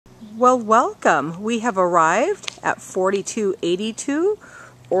Well, welcome. We have arrived at 4282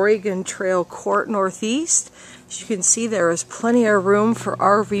 Oregon Trail Court Northeast. As you can see, there is plenty of room for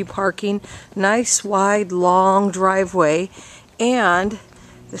RV parking. Nice, wide, long driveway. And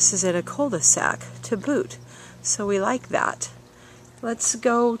this is in a cul-de-sac to boot. So we like that. Let's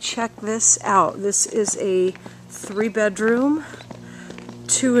go check this out. This is a 3-bedroom,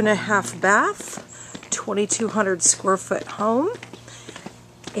 2.5 bath, 2,200 square foot home.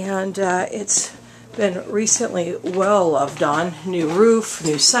 And it's been recently well loved on. New roof,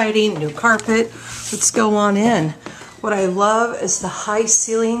 new siding, new carpet. Let's go on in. What I love is the high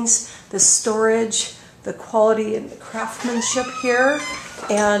ceilings, the storage, the quality and the craftsmanship here.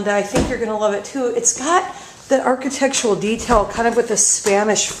 And I think you're going to love it too. It's got the architectural detail kind of with a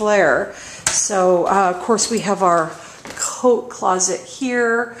Spanish flair. So of course we have our coat closet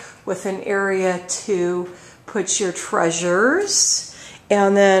here with an area to put your treasures.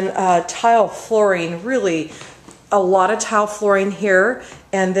 And then tile flooring, really a lot of tile flooring here.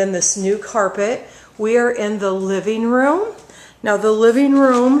 And then this new carpet. We are in the living room. Now the living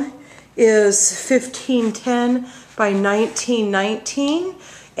room is 1510 by 1919.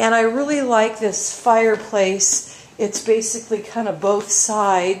 And I really like this fireplace. It's basically kind of both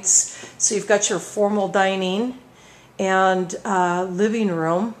sides. So you've got your formal dining and living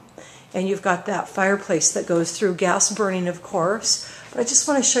room. And you've got that fireplace that goes through, gas burning of course. But I just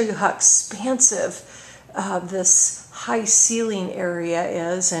want to show you how expansive this high ceiling area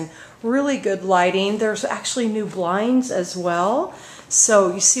is, and really good lighting. There's actually new blinds as well.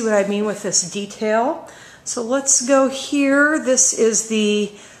 So you see what I mean with this detail. So let's go here. This is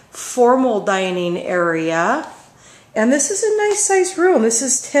the formal dining area. And this is a nice size room. This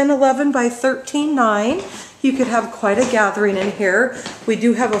is 1011 by 13.9. You could have quite a gathering in here. We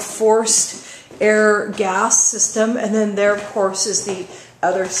do have a forced air gas system, and then there of course is the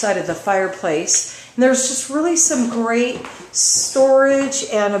other side of the fireplace. And there's just really some great storage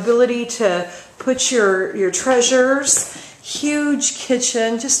and ability to put your treasures. Huge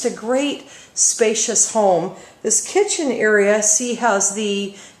kitchen, just a great spacious home. This kitchen area, see, has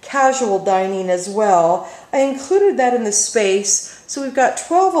the casual dining as well. I included that in the space. So we've got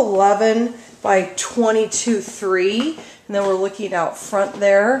 1211 by 22.3, and then we're looking out front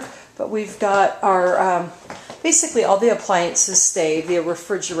there. But we've got our, basically all the appliances stay, the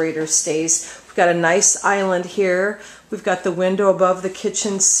refrigerator stays. We've got a nice island here. We've got the window above the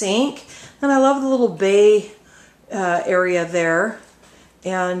kitchen sink. And I love the little bay area there.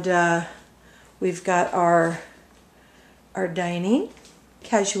 And we've got our dining,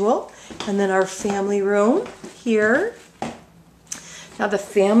 casual, and then our family room here. Now the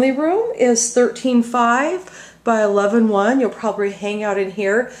family room is 13.5 by 11.1. You'll probably hang out in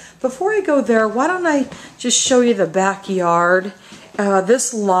here. Before I go there, why don't I just show you the backyard.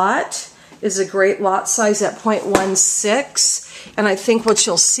 This lot is a great lot size at 0.16, and I think what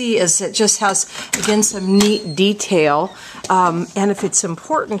you'll see is it just has, again, some neat detail. And if it's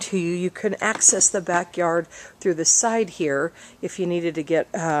important to you, you can access the backyard through the side here if you needed to get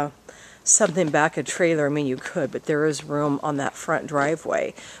something back, a trailer. I mean, you could, but there is room on that front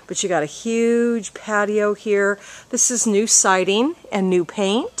driveway. But you got a huge patio here. This is new siding and new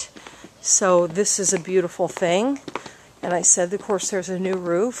paint, so this is a beautiful thing. And I said, of course, there's a new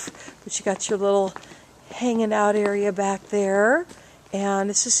roof, but you got your little hanging out area back there. And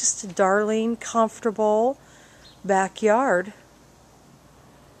this is just a darling, comfortable backyard.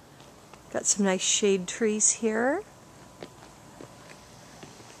 Got some nice shade trees here.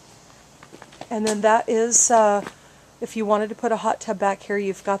 And then that is, if you wanted to put a hot tub back here,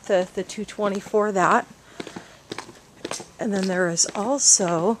 you've got the 220 for that. And then there is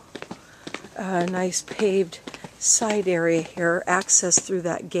also a nice paved side area here, access through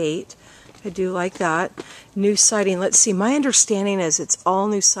that gate. I do like that. New siding. Let's see, my understanding is it's all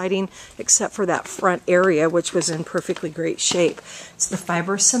new siding except for that front area, which was in perfectly great shape. It's the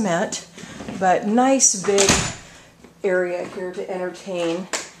fiber cement, but nice big area here to entertain.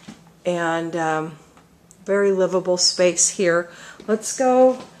 And very livable space here. Let's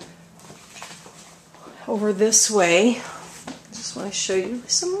go over this way. Just want to show you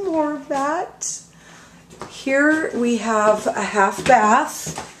some more of that. Here we have a half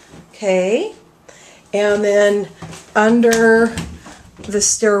bath, okay, and then under the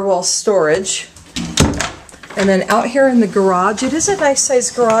stairwell storage. And then out here in the garage, it is a nice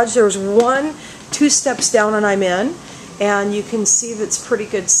sized garage. There's 2 steps down and I'm in. And you can see that's pretty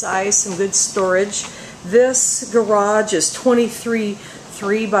good size, some good storage. This garage is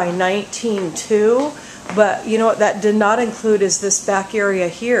 23.3 by 19.2, but you know what that did not include is this back area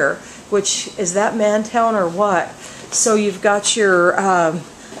here, which is that Mantown or what? So you've got your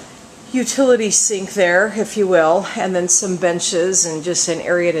utility sink there, if you will, and then some benches and just an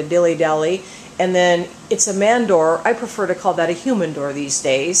area to dilly-dally. And then it's a man door. I prefer to call that a human door these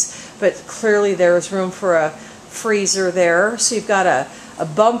days, but clearly there's room for a freezer there. So you've got a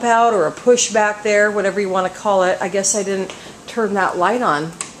bump out or a push back there, whatever you want to call it. I guess I didn't turn that light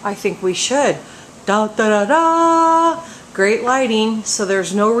on. I think we should. Da da da da! Great lighting, so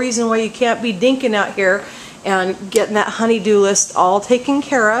there's no reason why you can't be dinking out here and getting that honey-do list all taken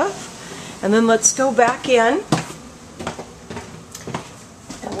care of. And then let's go back in.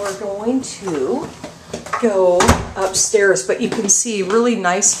 And we're going to go upstairs, but you can see really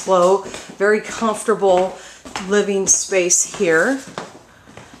nice flow, very comfortable living space here.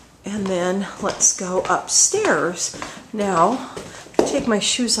 And then let's go upstairs. Now, take my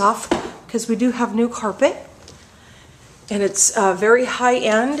shoes off because we do have new carpet. And it's very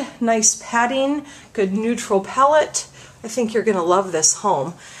high-end, nice padding, good neutral palette. I think you're going to love this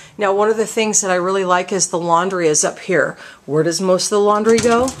home. Now, one of the things that I really like is the laundry is up here. Where does most of the laundry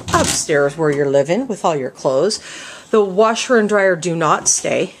go? Upstairs where you're living with all your clothes. The washer and dryer do not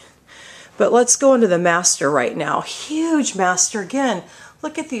stay. But let's go into the master right now. Huge master. Again,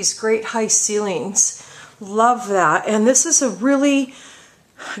 look at these great high ceilings. Love that. And this is a really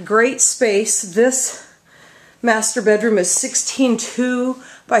great space. This master bedroom is 16.2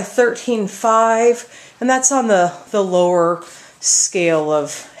 by 13.5, and that's on the lower scale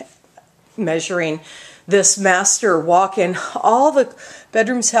of measuring. This master walk-in, all the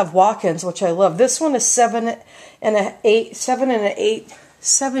bedrooms have walk-ins, which I love. This one is 7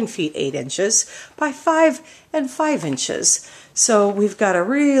 feet 8 inches by 5 and 5 inches. So we've got a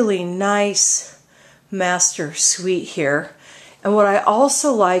really nice master suite here. And what I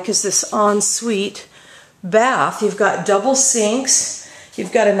also like is this ensuite bath. You've got double sinks.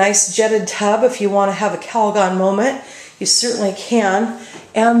 You've got a nice jetted tub if you want to have a Calgon moment. You certainly can.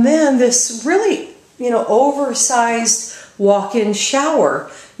 And then this really, oversized walk-in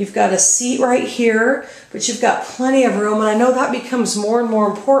shower. You've got a seat right here, but you've got plenty of room, and I know that becomes more and more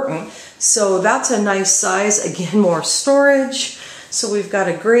important. So that's a nice size. Again, more storage. So we've got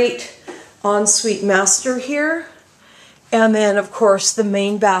a great ensuite master here. And then, of course, the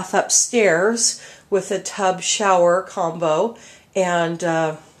main bath upstairs with a tub shower combo, and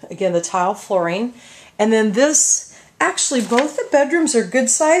again, the tile flooring. And then this, actually, both the bedrooms are good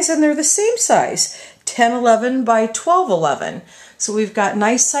size, and they're the same size, 10.11 by 12.11. So we've got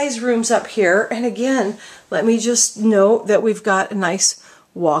nice size rooms up here. And again, let me just note that we've got a nice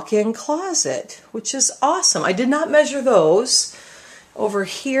walk-in closet, which is awesome. I did not measure those. Over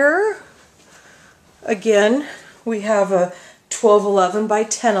here, again, we have a 12.11 by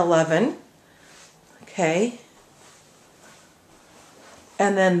 10.11. Okay.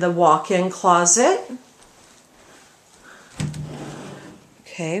 And then the walk-in closet.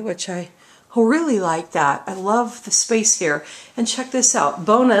 Okay, which I really like that. I love the space here. And check this out.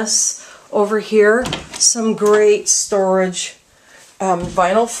 Bonus over here, some great storage,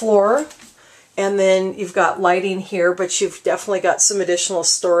 vinyl floor. And then you've got lighting here, but you've definitely got some additional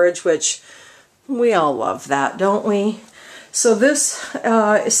storage, which we all love that, don't we? So this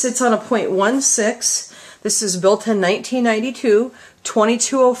sits on a 0.16. This is built in 1992,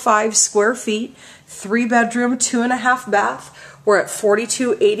 2205 square feet, 3-bedroom, 2.5 bath. We're at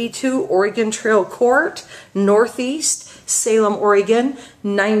 4282 Oregon Trail Court, Northeast, Salem, Oregon,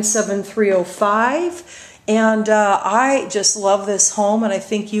 97305. And I just love this home, and I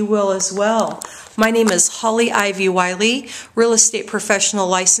think you will as well. My name is Holly Ivy-Wyllie, real estate professional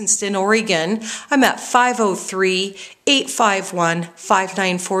licensed in Oregon. I'm at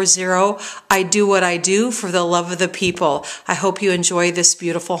 503-851-5940. I do what I do for the love of the people. I hope you enjoy this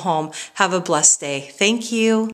beautiful home. Have a blessed day. Thank you.